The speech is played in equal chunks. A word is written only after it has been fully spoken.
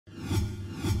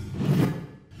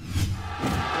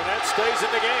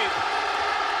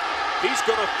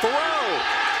He's going to throw.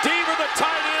 Deaver, the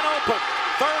tight end, open.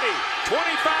 30,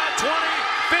 25, 20,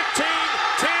 15,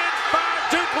 10,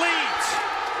 5. Duke leads.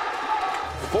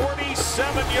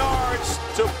 47 yards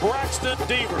to Braxton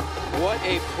Deaver. What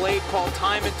a play call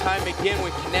time and time again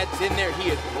when Knett's in there. He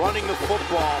is running the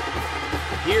football.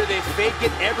 Here they fake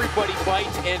it, everybody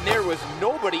bites, and there was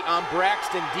nobody on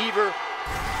Braxton Deaver.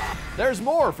 There's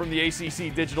more from the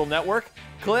ACC Digital Network.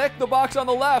 Click the box on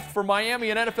the left for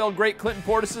Miami and NFL great Clinton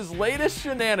Portis' latest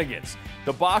shenanigans.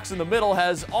 The box in the middle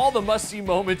has all the must-see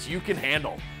moments you can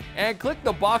handle. And click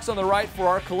the box on the right for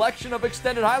our collection of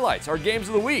extended highlights, our games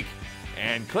of the week.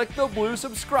 And click the blue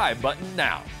subscribe button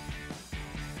now.